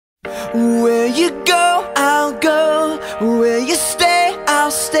Where you go, I'll go. Where you stay, I'll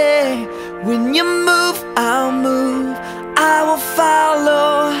stay. When you move, I'll move. I will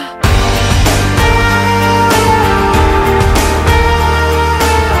follow.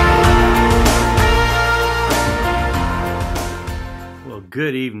 Well,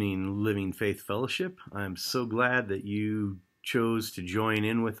 good evening, Living Faith Fellowship. I'm so glad that you chose to join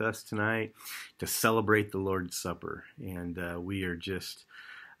in with us tonight to celebrate the Lord's Supper. And we are just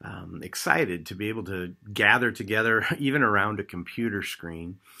excited to be able to gather together, even around a computer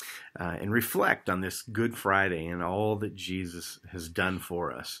screen, and reflect on this Good Friday and all that Jesus has done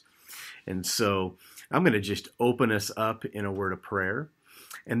for us. And so I'm going to just open us up in a word of prayer,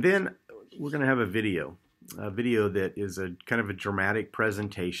 and then we're going to have a video that is a kind of a dramatic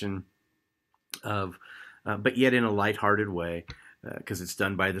presentation of, but yet in a lighthearted way, because it's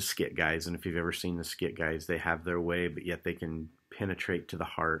done by the Skit Guys. And if you've ever seen the Skit Guys, they have their way, but yet they can penetrate to the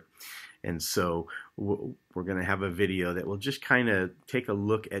heart. And so we're going to have a video that will just kind of take a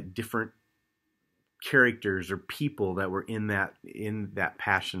look at different characters or people that were in that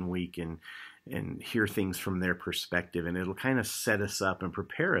Passion Week, and hear things from their perspective, and it'll kind of set us up and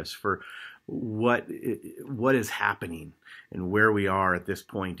prepare us for what is happening and where we are at this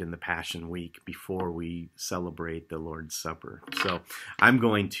point in the Passion Week before we celebrate the Lord's Supper. So I'm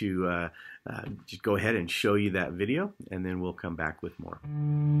going to just go ahead and show you that video, and then we'll come back with more.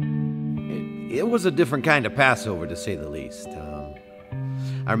 It was a different kind of Passover, to say the least.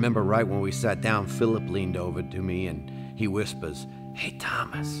 I remember right when we sat down, Philip leaned over to me and he whispers, "Hey,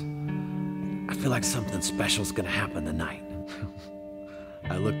 Thomas, I feel like something special's gonna happen tonight."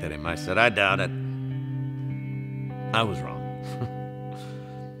 I looked at him, I said, "I doubt it." I was wrong.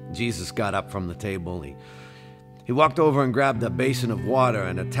 Jesus got up from the table. He walked over and grabbed a basin of water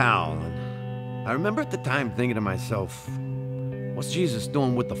and a towel. And I remember at the time thinking to myself, what's Jesus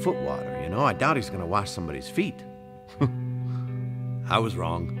doing with the foot water? You know, I doubt he's gonna wash somebody's feet. I was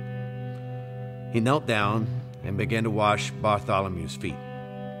wrong. He knelt down and began to wash Bartholomew's feet.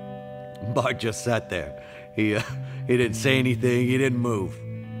 Bart just sat there. He didn't say anything. He didn't move.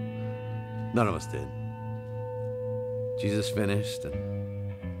 None of us did. Jesus finished and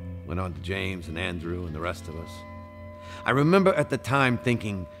went on to James and Andrew and the rest of us. I remember at the time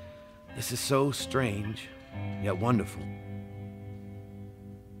thinking, this is so strange, yet wonderful.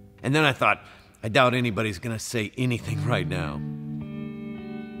 And then I thought, I doubt anybody's going to say anything right now.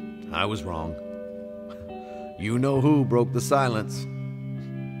 I was wrong. You know who broke the silence.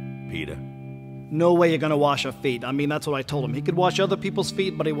 Peter. No way you're going to wash our feet. I mean, that's what I told him. He could wash other people's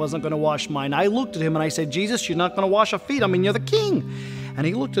feet, but he wasn't going to wash mine. I looked at him and I said, "Jesus, you're not going to wash our feet. I mean, you're the king." And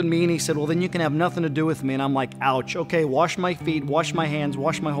he looked at me and he said, "Well, then you can have nothing to do with me." And I'm like, ouch. Okay, wash my feet, wash my hands,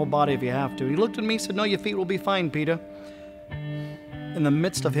 wash my whole body if you have to. He looked at me and said, "No, your feet will be fine, Peter." In the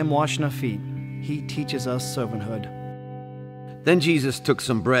midst of him washing our feet, he teaches us servanthood. Then Jesus took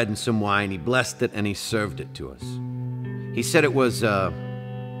some bread and some wine. He blessed it and he served it to us. He said it was a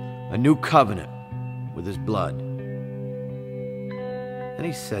new covenant with his blood. And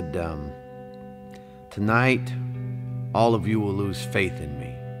he said, tonight, all of you will lose faith in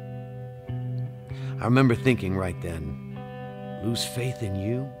me. I remember thinking right then, lose faith in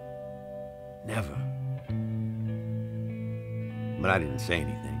you? Never. But I didn't say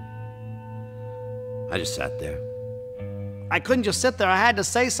anything. I just sat there. I couldn't just sit there. I had to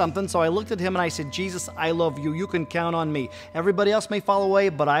say something, so I looked at him and I said, "Jesus, I love you. You can count on me. Everybody else may fall away,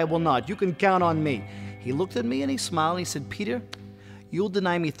 but I will not. You can count on me." He looked at me and he smiled and he said, "Peter, you'll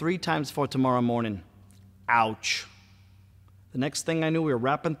deny me 3 times for tomorrow morning." Ouch. The next thing I knew, we were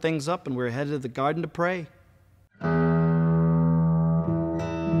wrapping things up and we were headed to the garden to pray.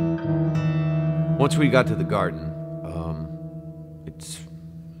 Once we got to the garden, it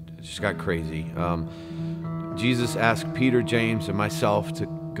just got crazy. Jesus asked Peter, James, and myself to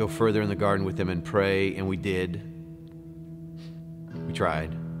go further in the garden with him and pray, and we did. We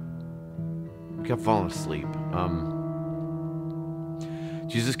tried. We kept falling asleep.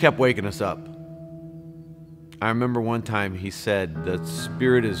 Jesus kept waking us up. I remember one time he said, "The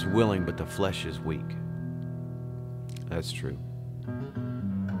spirit is willing, but the flesh is weak." That's true.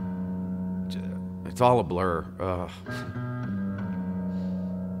 It's all a blur.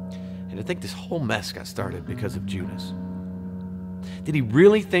 And I think this whole mess got started because of Judas. Did he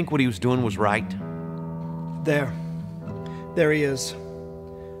really think what he was doing was right? There he is.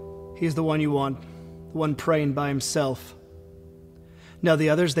 He's the one you want, the one praying by himself. Now the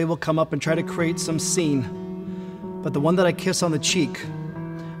others, they will come up and try to create some scene. But the one that I kiss on the cheek,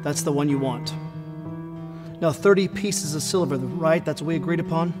 that's the one you want. Now 30 pieces of silver, right? That's what we agreed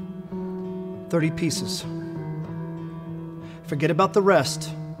upon? 30 pieces. Forget about the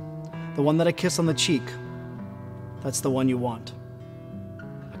rest. The one that I kiss on the cheek. That's the one you want.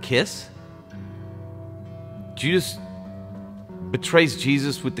 A kiss? Judas betrays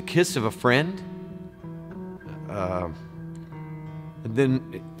Jesus with the kiss of a friend? And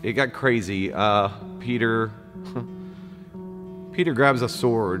then it got crazy. Peter grabs a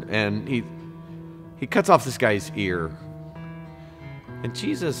sword and he cuts off this guy's ear. And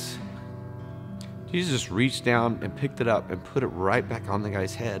Jesus just reached down and picked it up and put it right back on the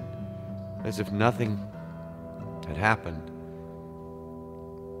guy's head, as if nothing had happened.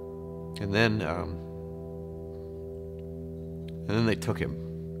 And then they took him.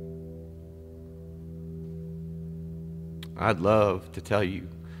 I'd love to tell you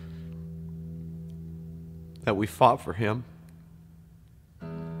that we fought for him,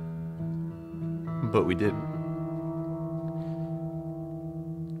 but we didn't.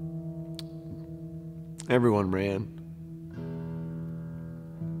 Everyone ran.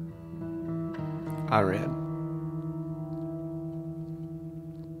 I ran.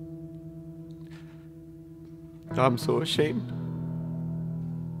 I'm so ashamed.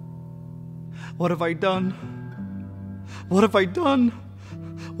 What have I done? What have I done?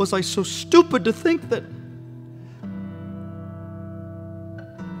 Was I so stupid to think that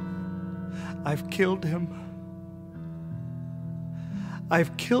I've killed him?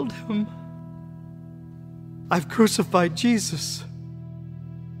 I've killed him. I've crucified Jesus.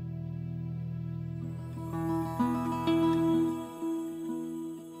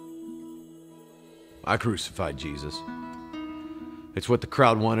 I crucified Jesus. It's what the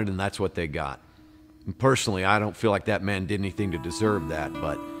crowd wanted, and that's what they got. And personally, I don't feel like that man did anything to deserve that,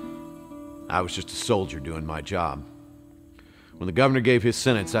 but I was just a soldier doing my job. When the governor gave his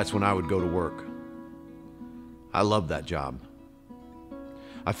sentence, that's when I would go to work. I loved that job.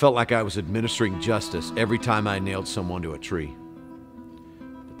 I felt like I was administering justice every time I nailed someone to a tree.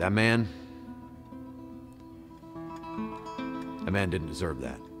 But that man didn't deserve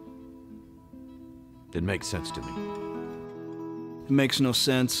that. Didn't make sense to me. It makes no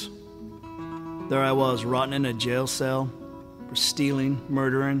sense. There I was, rotting in a jail cell for stealing,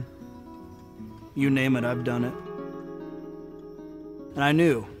 murdering. You name it, I've done it. And I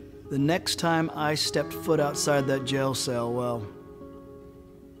knew the next time I stepped foot outside that jail cell, well,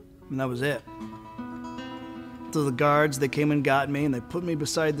 and that was it. So the guards, they came and got me, and they put me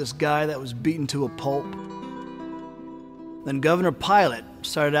beside this guy that was beaten to a pulp. Then Governor Pilate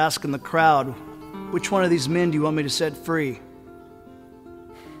started asking the crowd, which one of these men do you want me to set free?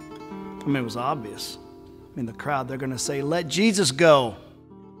 I mean, it was obvious. I mean, the crowd, they're going to say, let Jesus go.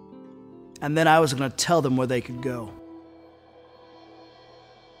 And then I was going to tell them where they could go.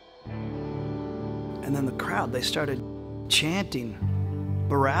 And then the crowd, they started chanting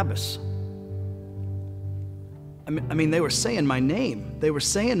Barabbas. I mean, they were saying my name. They were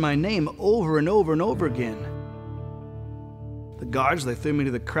saying my name over and over and over again. The guards, they threw me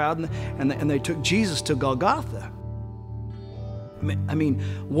to the crowd, and they took Jesus to Golgotha. I mean,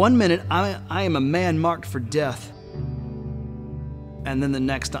 one minute I am a man marked for death, and then the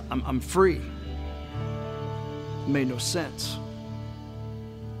next I'm free. It made no sense.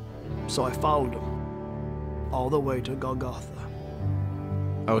 So I followed him all the way to Golgotha.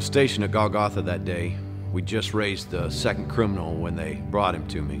 I was stationed at Golgotha that day. We just raised the second criminal when they brought him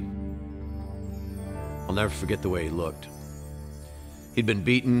to me. I'll never forget the way he looked. He'd been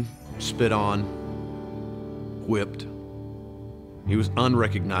beaten, spit on, whipped. He was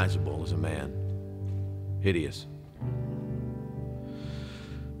unrecognizable as a man. Hideous.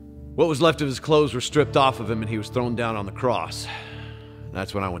 What was left of his clothes were stripped off of him, and he was thrown down on the cross.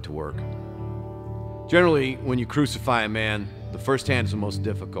 That's when I went to work. Generally, when you crucify a man, the first hand is the most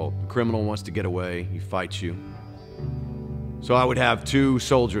difficult. The criminal wants to get away, he fights you. So I would have 2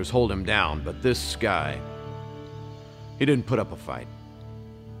 soldiers hold him down, but this guy, he didn't put up a fight.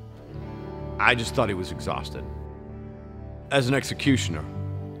 I just thought he was exhausted. As an executioner,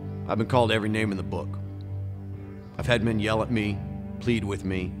 I've been called every name in the book. I've had men yell at me, plead with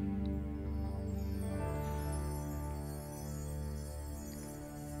me.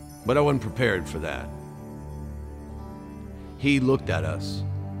 But I wasn't prepared for that. He looked at us.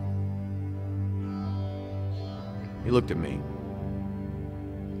 He looked at me.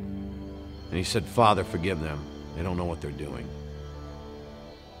 And he said, "Father, forgive them. They don't know what they're doing."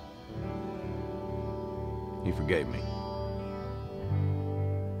 He forgave me.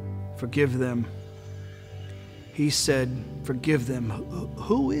 Forgive them. He said, forgive them.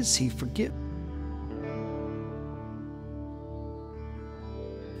 Who is he? Forgive.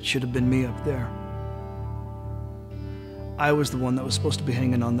 It should have been me up there. I was the one that was supposed to be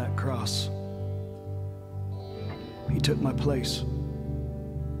hanging on that cross. He took my place.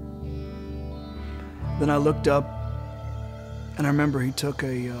 Then I looked up, and I remember he took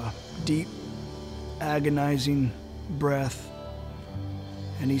a deep, agonizing breath,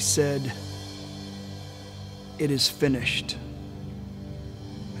 and he said, "It is finished."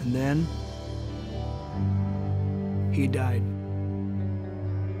 And then he died.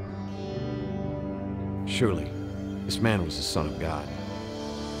 Surely, this man was the Son of God.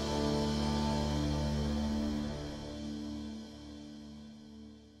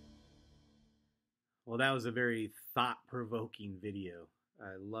 Well, that was a very thought-provoking video.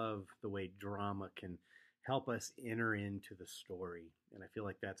 I love the way drama can help us enter into the story. And I feel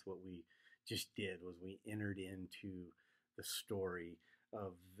like that's what we just did, was we entered into the story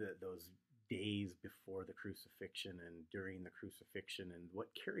of those days before the crucifixion and during the crucifixion, and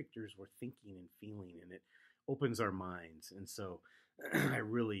what characters were thinking and feeling, and it opens our minds. And so I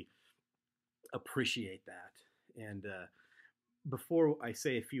really appreciate that. And before I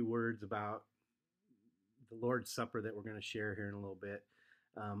say a few words about the Lord's Supper that we're going to share here in a little bit,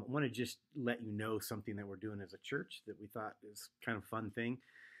 I want to just let you know something that we're doing as a church that we thought is kind of a fun thing.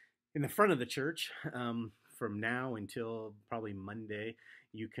 In the front of the church, from now until probably Monday,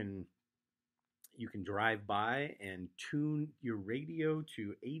 you can drive by and tune your radio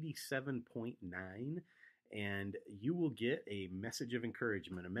to 87.9, and you will get a message of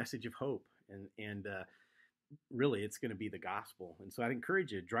encouragement, a message of hope, and really it's going to be the gospel. And so I'd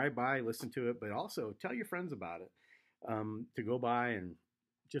encourage you to drive by, listen to it, but also tell your friends about it, to go by and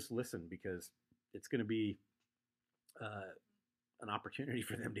just listen, because it's going to be an opportunity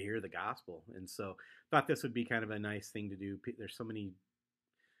for them to hear the gospel. And so thought this would be kind of a nice thing to do. There's so many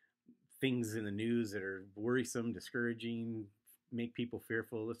things in the news that are worrisome, discouraging, make people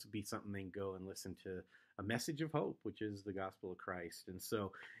fearful. This would be something they can go and listen to, a message of hope, which is the gospel of Christ. And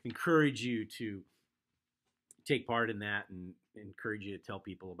so encourage you to take part in that, and encourage you to tell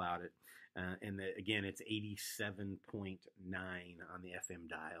people about it. Again, it's 87.9 on the FM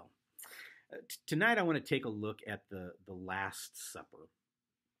dial. Tonight, I want to take a look at the Last Supper.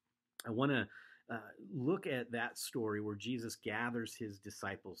 I want to look at that story where Jesus gathers his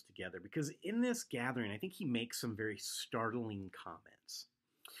disciples together, because in this gathering, I think he makes some very startling comments.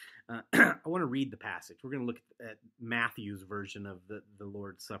 I want to read the passage. We're going to look at Matthew's version of the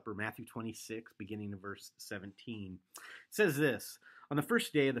Lord's Supper, Matthew 26, beginning of verse 17. It says this: "On the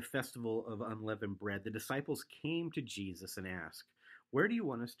first day of the festival of unleavened bread, the disciples came to Jesus and asked, 'Where do you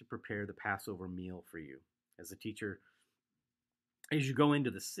want us to prepare the Passover meal for you?' As you go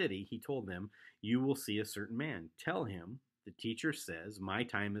into the city," he told them, "you will see a certain man. Tell him, the teacher says, 'My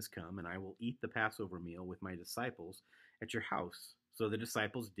time has come, and I will eat the Passover meal with my disciples at your house.' So the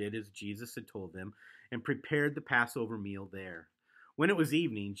disciples did as Jesus had told them and prepared the Passover meal there. When it was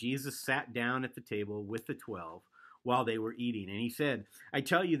evening, Jesus sat down at the table with the 12 while they were eating, and he said, 'I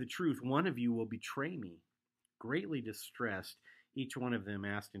tell you the truth, one of you will betray me.' Greatly distressed, each one of them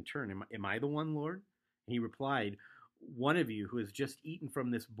asked in turn, 'Am I the one, Lord?' He replied, 'One of you who has just eaten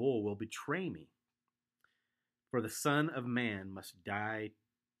from this bowl will betray me. For the Son of Man must die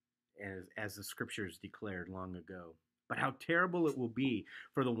as the scriptures declared long ago. But how terrible it will be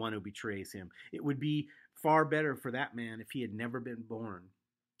for the one who betrays him. It would be far better for that man if he had never been born.'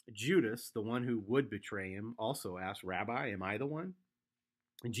 Judas, the one who would betray him, also asked, 'Rabbi, am I the one?'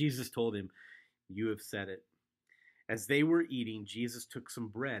 And Jesus told him, 'You have said it.' As they were eating, Jesus took some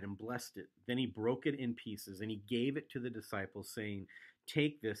bread and blessed it. Then he broke it in pieces, and he gave it to the disciples, saying,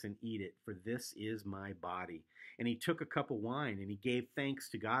 'Take this and eat it, for this is my body.' And he took a cup of wine, and he gave thanks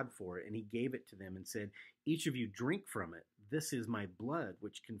to God for it, and he gave it to them and said, 'Each of you drink from it. This is my blood,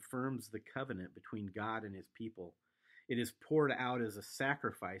 which confirms the covenant between God and his people. It is poured out as a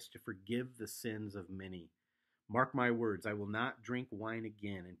sacrifice to forgive the sins of many. Mark my words, I will not drink wine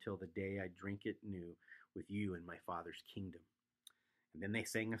again until the day I drink it new with you in my Father's kingdom.' And then they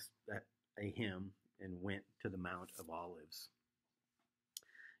sang a hymn and went to the Mount of Olives."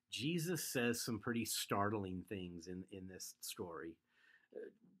 Jesus says some pretty startling things in this story.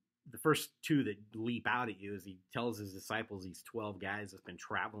 The first two that leap out at you is he tells his disciples, these 12 guys that's been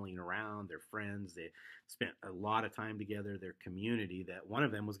traveling around, they're friends, they spent a lot of time together, their community, that one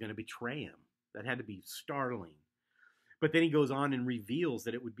of them was going to betray him. That had to be startling. But then he goes on and reveals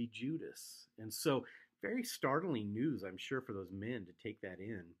that it would be Judas. And so very startling news, I'm sure, for those men to take that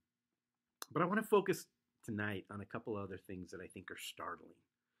in. But I want to focus tonight on a couple other things that I think are startling.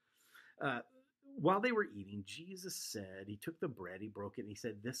 While they were eating, Jesus said, he took the bread, he broke it, and he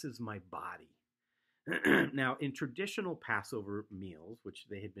said, "This is my body." Now, in traditional Passover meals, which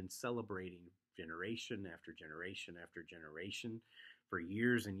they had been celebrating generation after generation after generation for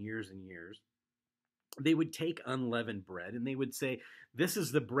years and years and years, they would take unleavened bread and they would say, this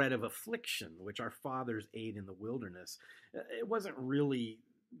is the bread of affliction, which our fathers ate in the wilderness. It wasn't really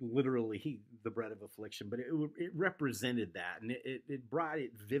literally the bread of affliction, but it represented that, and it brought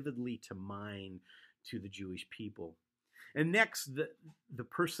it vividly to mind to the Jewish people. And next, the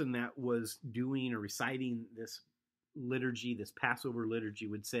person that was doing or reciting this liturgy, this Passover liturgy,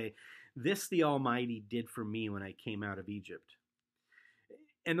 would say, this the Almighty did for me when I came out of Egypt.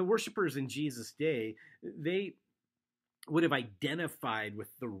 And the worshipers in Jesus' day, they would have identified with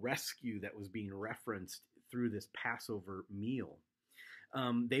the rescue that was being referenced through this Passover meal.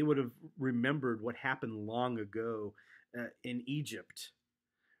 They would have remembered what happened long ago in Egypt.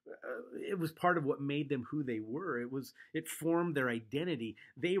 It was part of what made them who they were. It formed their identity.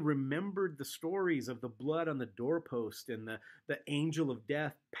 They remembered the stories of the blood on the doorpost and the angel of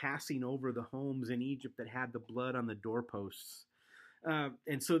death passing over the homes in Egypt that had the blood on the doorposts.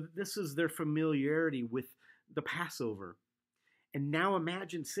 And so this is their familiarity with the Passover. And now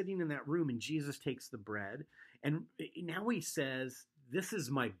imagine sitting in that room and Jesus takes the bread and now he says, this is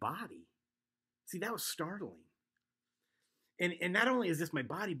my body. See, that was startling. And not only is this my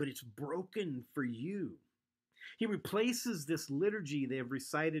body, but it's broken for you. He replaces this liturgy they have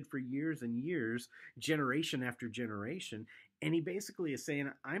recited for years and years, generation after generation, and he basically is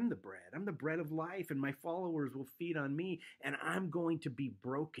saying, I'm the bread. I'm the bread of life, and my followers will feed on me, and I'm going to be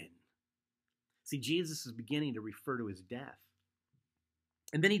broken. See, Jesus is beginning to refer to his death.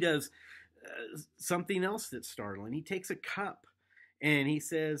 And then he does something else that's startling. He takes a cup, and he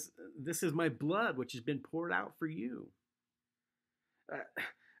says, this is my blood, which has been poured out for you.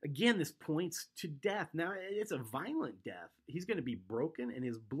 Again, this points to death. Now, it's a violent death. He's going to be broken and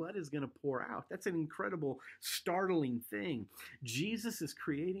his blood is going to pour out. That's an incredible, startling thing. Jesus is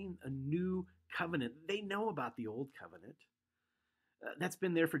creating a new covenant. They know about the old covenant. That's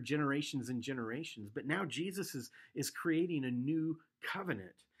been there for generations and generations. But now Jesus is creating a new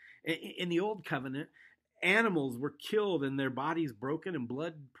covenant. In the old covenant, animals were killed and their bodies broken and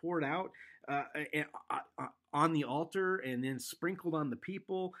blood poured out on the altar and then sprinkled on the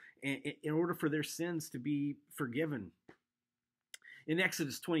people in order for their sins to be forgiven. In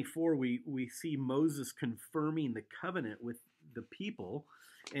Exodus 24, we see Moses confirming the covenant with the people,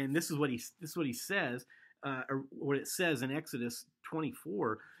 and this is what he says, or what it says in Exodus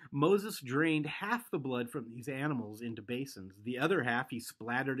 24. Moses drained half the blood from these animals into basins. The other half he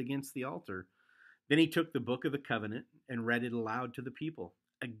splattered against the altar. Then he took the book of the covenant and read it aloud to the people.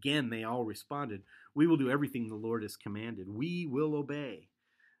 Again, they all responded, we will do everything the Lord has commanded. We will obey.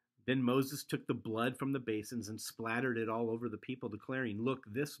 Then Moses took the blood from the basins and splattered it all over the people, declaring, look,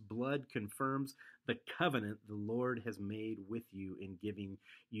 this blood confirms the covenant the Lord has made with you in giving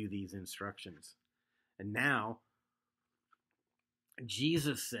you these instructions. And now,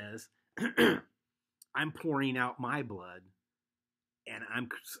 Jesus says, I'm pouring out my blood and I'm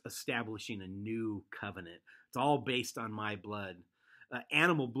establishing a new covenant. It's all based on my blood.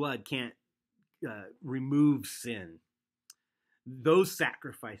 Animal blood can't remove sin. Those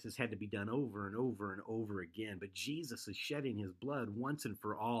sacrifices had to be done over and over and over again. But Jesus is shedding his blood once and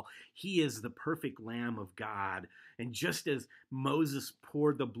for all. He is the perfect Lamb of God. And just as Moses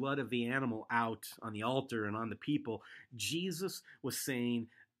poured the blood of the animal out on the altar and on the people, Jesus was saying,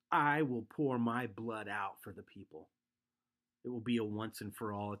 I will pour my blood out for the people. It will be a once and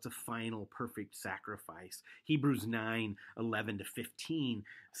for all. It's a final perfect sacrifice. Hebrews 9:11-15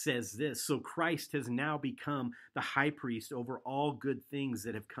 says this, so Christ has now become the high priest over all good things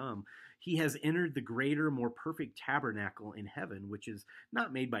that have come. He has entered the greater, more perfect tabernacle in heaven, which is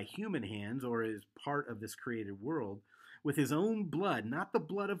not made by human hands or is part of this created world. With his own blood, not the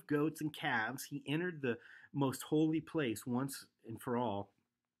blood of goats and calves, he entered the most holy place once and for all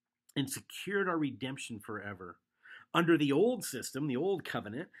and secured our redemption forever. Under the old system, the old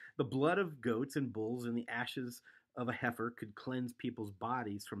covenant, the blood of goats and bulls and the ashes of a heifer could cleanse people's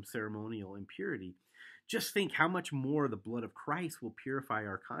bodies from ceremonial impurity. Just think how much more the blood of Christ will purify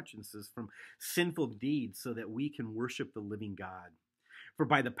our consciences from sinful deeds so that we can worship the living God. For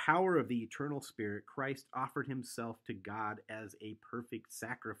by the power of the eternal Spirit, Christ offered himself to God as a perfect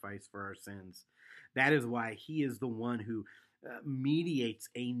sacrifice for our sins. That is why he is the one who mediates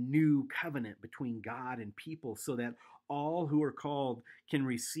a new covenant between God and people so that all who are called can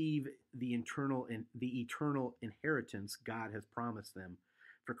receive the eternal inheritance God has promised them.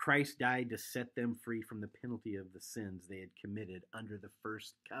 For Christ died to set them free from the penalty of the sins they had committed under the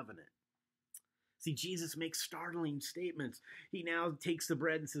first covenant. See, Jesus makes startling statements. He now takes the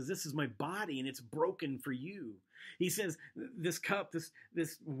bread and says, this is my body and it's broken for you. He says, this cup,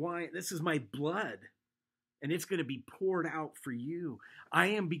 this wine, this is my blood. and it's going to be poured out for you. I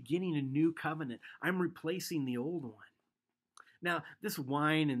am beginning a new covenant. I'm replacing the old one. Now, this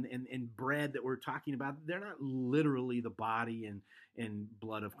wine and bread that we're talking about, they're not literally the body and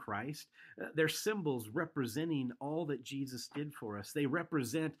blood of Christ. They're symbols representing all that Jesus did for us. They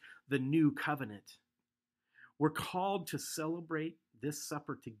represent the new covenant. We're called to celebrate this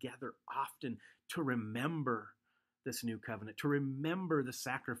supper together often, to remember this new covenant, to remember the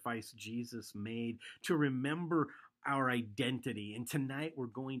sacrifice Jesus made, to remember our identity. And tonight we're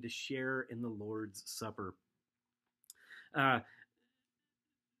going to share in the Lord's Supper.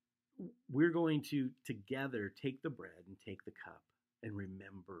 We're going to together take the bread and take the cup and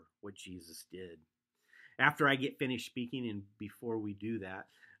remember what Jesus did. After I get finished speaking and before we do that,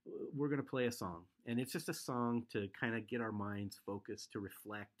 we're going to play a song. And it's just a song to kind of get our minds focused, to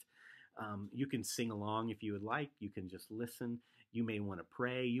reflect. You can sing along if you would like. You can just listen. You may want to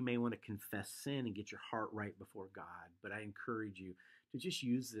pray. You may want to confess sin and get your heart right before God. But I encourage you to just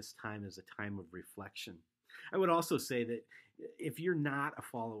use this time as a time of reflection. I would also say that if you're not a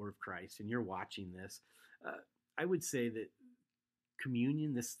follower of Christ and you're watching this, I would say that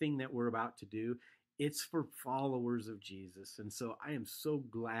communion, this thing that we're about to do, it's for followers of Jesus. And so I am so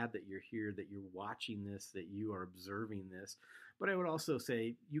glad that you're here, that you're watching this, that you are observing this. But I would also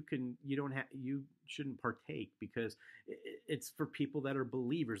say you shouldn't partake, because it's for people that are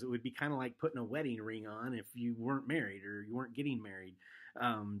believers. It would be kind of like putting a wedding ring on if you weren't married or you weren't getting married.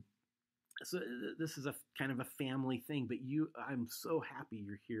 So this is a kind of a family thing, but I'm so happy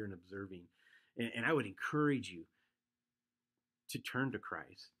you're here and observing. And I would encourage you to turn to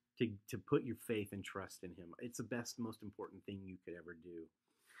Christ, to put your faith and trust in him. It's the best, most important thing you could ever do.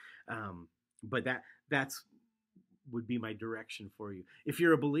 But that's would be my direction for you. If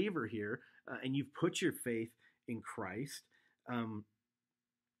you're a believer here and you've put your faith in Christ,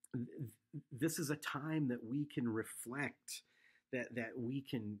 this is a time that we can reflect, that we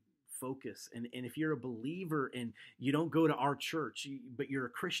can focus. And if you're a believer and you don't go to our church, but you're a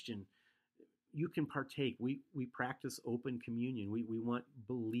Christian, you can partake. We practice open communion. We want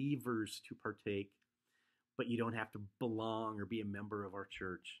believers to partake, but you don't have to belong or be a member of our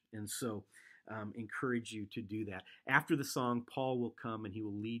church. And so encourage you to do that. After the song, Paul will come and he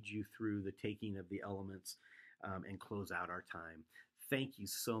will lead you through the taking of the elements and close out our time. Thank you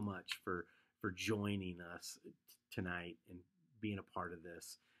so much for joining us tonight and being a part of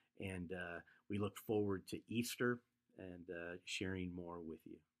this. And we look forward to Easter and sharing more with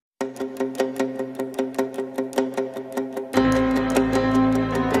you.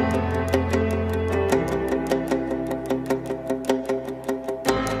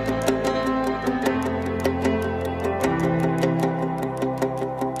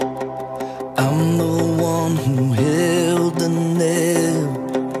 I'm the one who held the nail.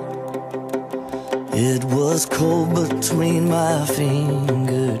 It was cold between my fingertips.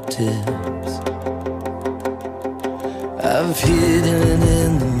 I've hidden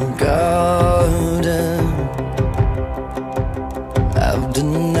in the garden. I've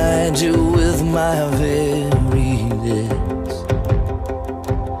denied you with my very lips.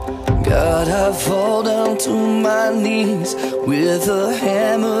 God, I fall down to my knees with a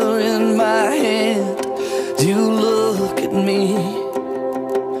hammer in my hand. You look at me,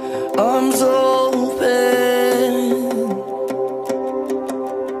 arms open,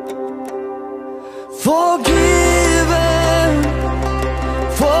 forgiven,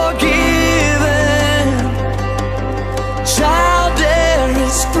 forgiven. Child, there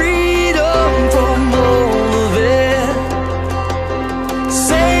is freedom from all of it.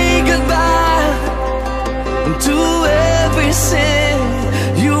 Say goodbye to every sin.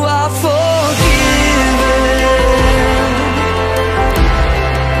 You are forgiven.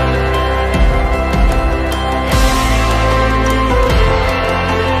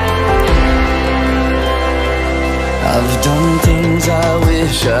 I've done things I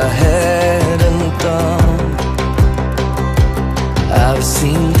wish I hadn't done. I've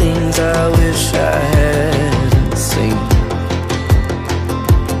seen things I wish I hadn't seen.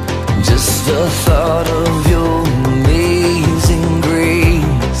 Just the thought of your amazing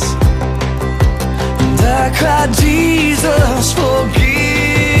grace, and I cried, Jesus,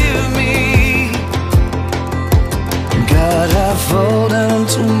 forgive me. God, I fall down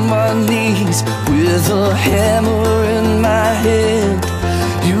to my knees with a hammer in my hand.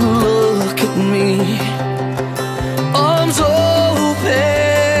 You look at me, arms open,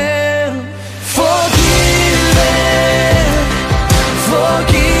 forgiven,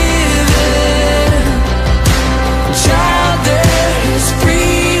 forgiven.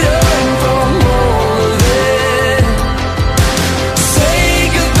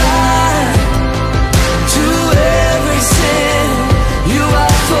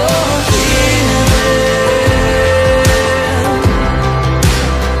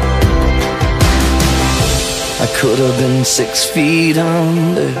 I could have been 6 feet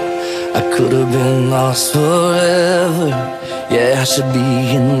under, I could have been lost forever. Yeah, I should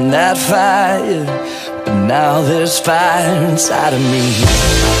be in that fire, but now there's fire inside of me.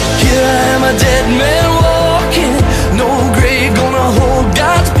 Here I am, a dead man walking, no grave gonna hold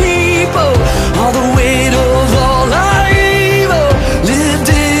God's people. All the weight of all our evil, lived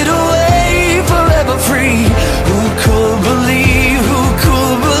it away, forever free. Who could believe, who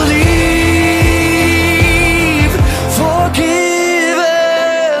could believe?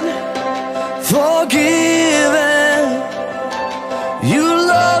 Forgiven, forgiven. You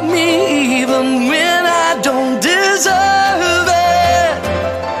love me even when I don't deserve it.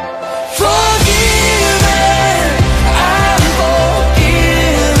 Forgiven, I'm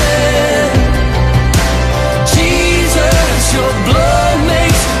forgiven. Jesus, your blood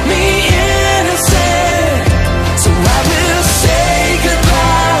makes me innocent. So I will say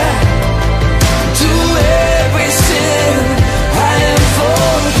goodbye to every sin. I am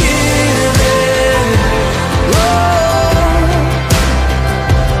forgiven. Oh,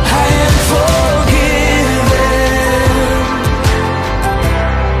 I am forgiven.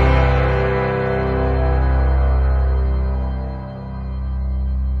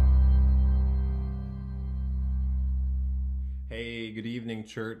 Hey, good evening,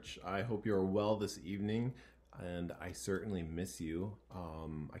 church. I hope you're well this evening, and I certainly miss you.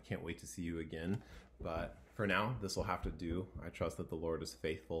 I can't wait to see you again, but for now, this will have to do. I trust that the Lord is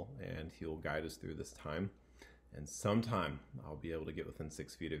faithful, and He will guide us through this time, and sometime I'll be able to get within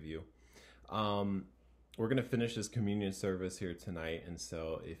 6 feet of you. We're going to finish this communion service here tonight, and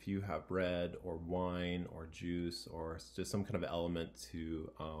so if you have bread or wine or juice or just some kind of element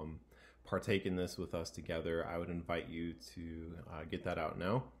to partake in this with us together, I would invite you to get that out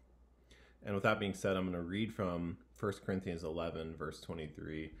now. And with that being said, I'm going to read from 1 Corinthians 11, verse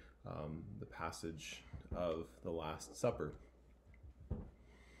 23, the passage of the Last Supper.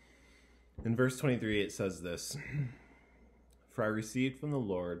 In verse 23, it says this: "For I received from the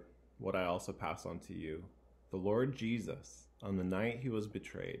Lord what I also pass on to you. The Lord Jesus, on the night he was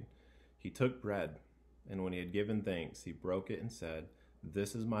betrayed, he took bread, and when he had given thanks, he broke it and said,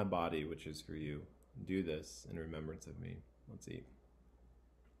 'This is my body, which is for you. Do this in remembrance of me.'" Let's eat.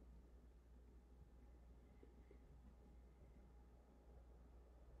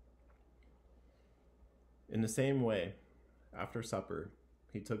 In the same way, after supper,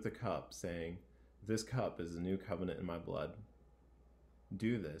 he took the cup, saying, "This cup is the new covenant in my blood.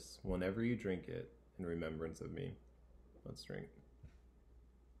 Do this whenever you drink it in remembrance of me." Let's drink.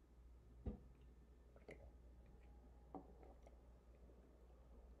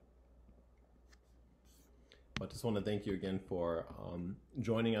 I just want to thank you again for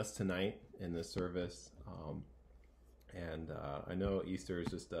joining us tonight in this service. I know Easter is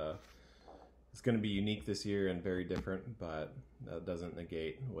just it's going to be unique this year and very different, but that doesn't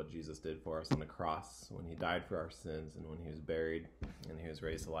negate what Jesus did for us on the cross when he died for our sins and when he was buried and he was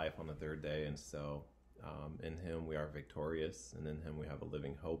raised to life on the third day. And so in him we are victorious, and in him we have a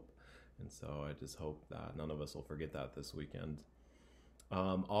living hope. And so I just hope that none of us will forget that this weekend.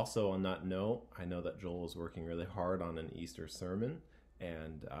 Also, on that note, I know that Joel is working really hard on an Easter sermon,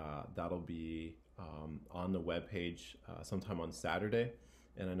 and that'll be on the webpage sometime on Saturday.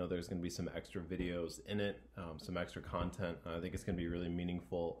 And I know there's going to be some extra videos in it, some extra content. I think it's going to be really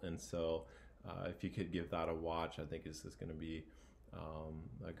meaningful. And so if you could give that a watch, I think it's just going to be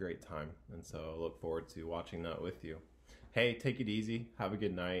a great time. And so I look forward to watching that with you. Hey, take it easy. Have a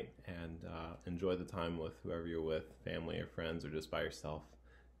good night, and enjoy the time with whoever you're with, family or friends, or just by yourself.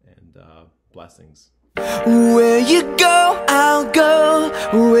 And blessings. Where you go, I'll go.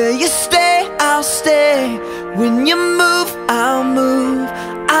 Where you stay, I'll stay. When you move, I'll move.